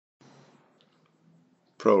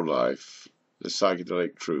Pro-life, the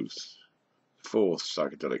psychedelic truth, the fourth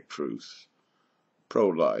psychedelic truth,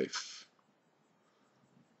 pro-life.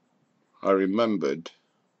 I remembered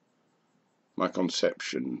my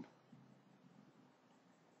conception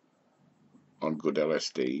on good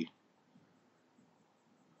LSD,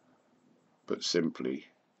 but simply,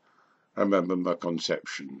 I remember my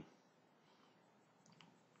conception.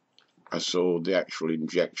 I saw the actual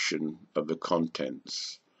injection of the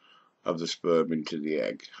contents of the sperm into the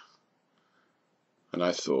egg, and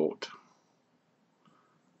I thought,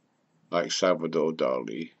 like Salvador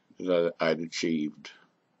Dali, that I'd achieved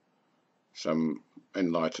some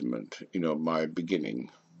enlightenment, my beginning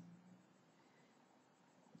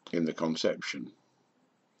in the conception.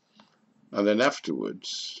 And then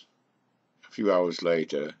afterwards, a few hours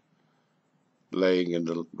later, laying in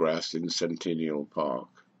the grass in Centennial Park,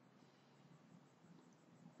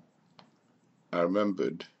 I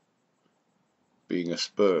remembered being a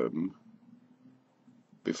sperm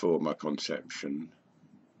before my conception,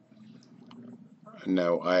 and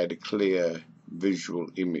now I had a clear visual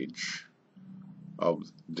image of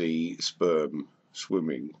the sperm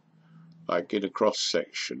swimming, like in a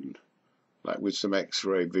cross-section, like with some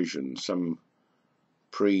X-ray vision, some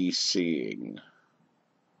pre-seeing,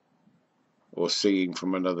 or seeing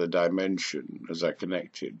from another dimension as I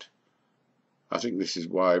connected. I think this is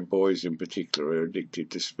why boys in particular are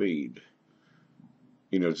addicted to speed,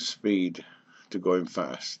 to speed, to going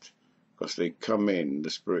fast, because they come in, the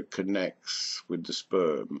spirit connects with the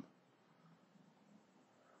sperm,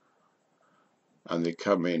 and they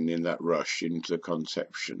come in that rush into the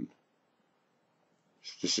conception.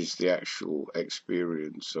 This is the actual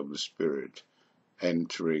experience of the spirit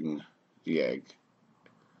entering the egg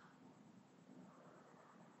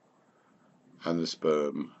and the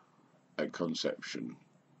sperm at conception.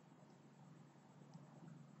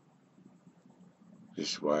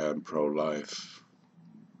 This is why I'm pro-life.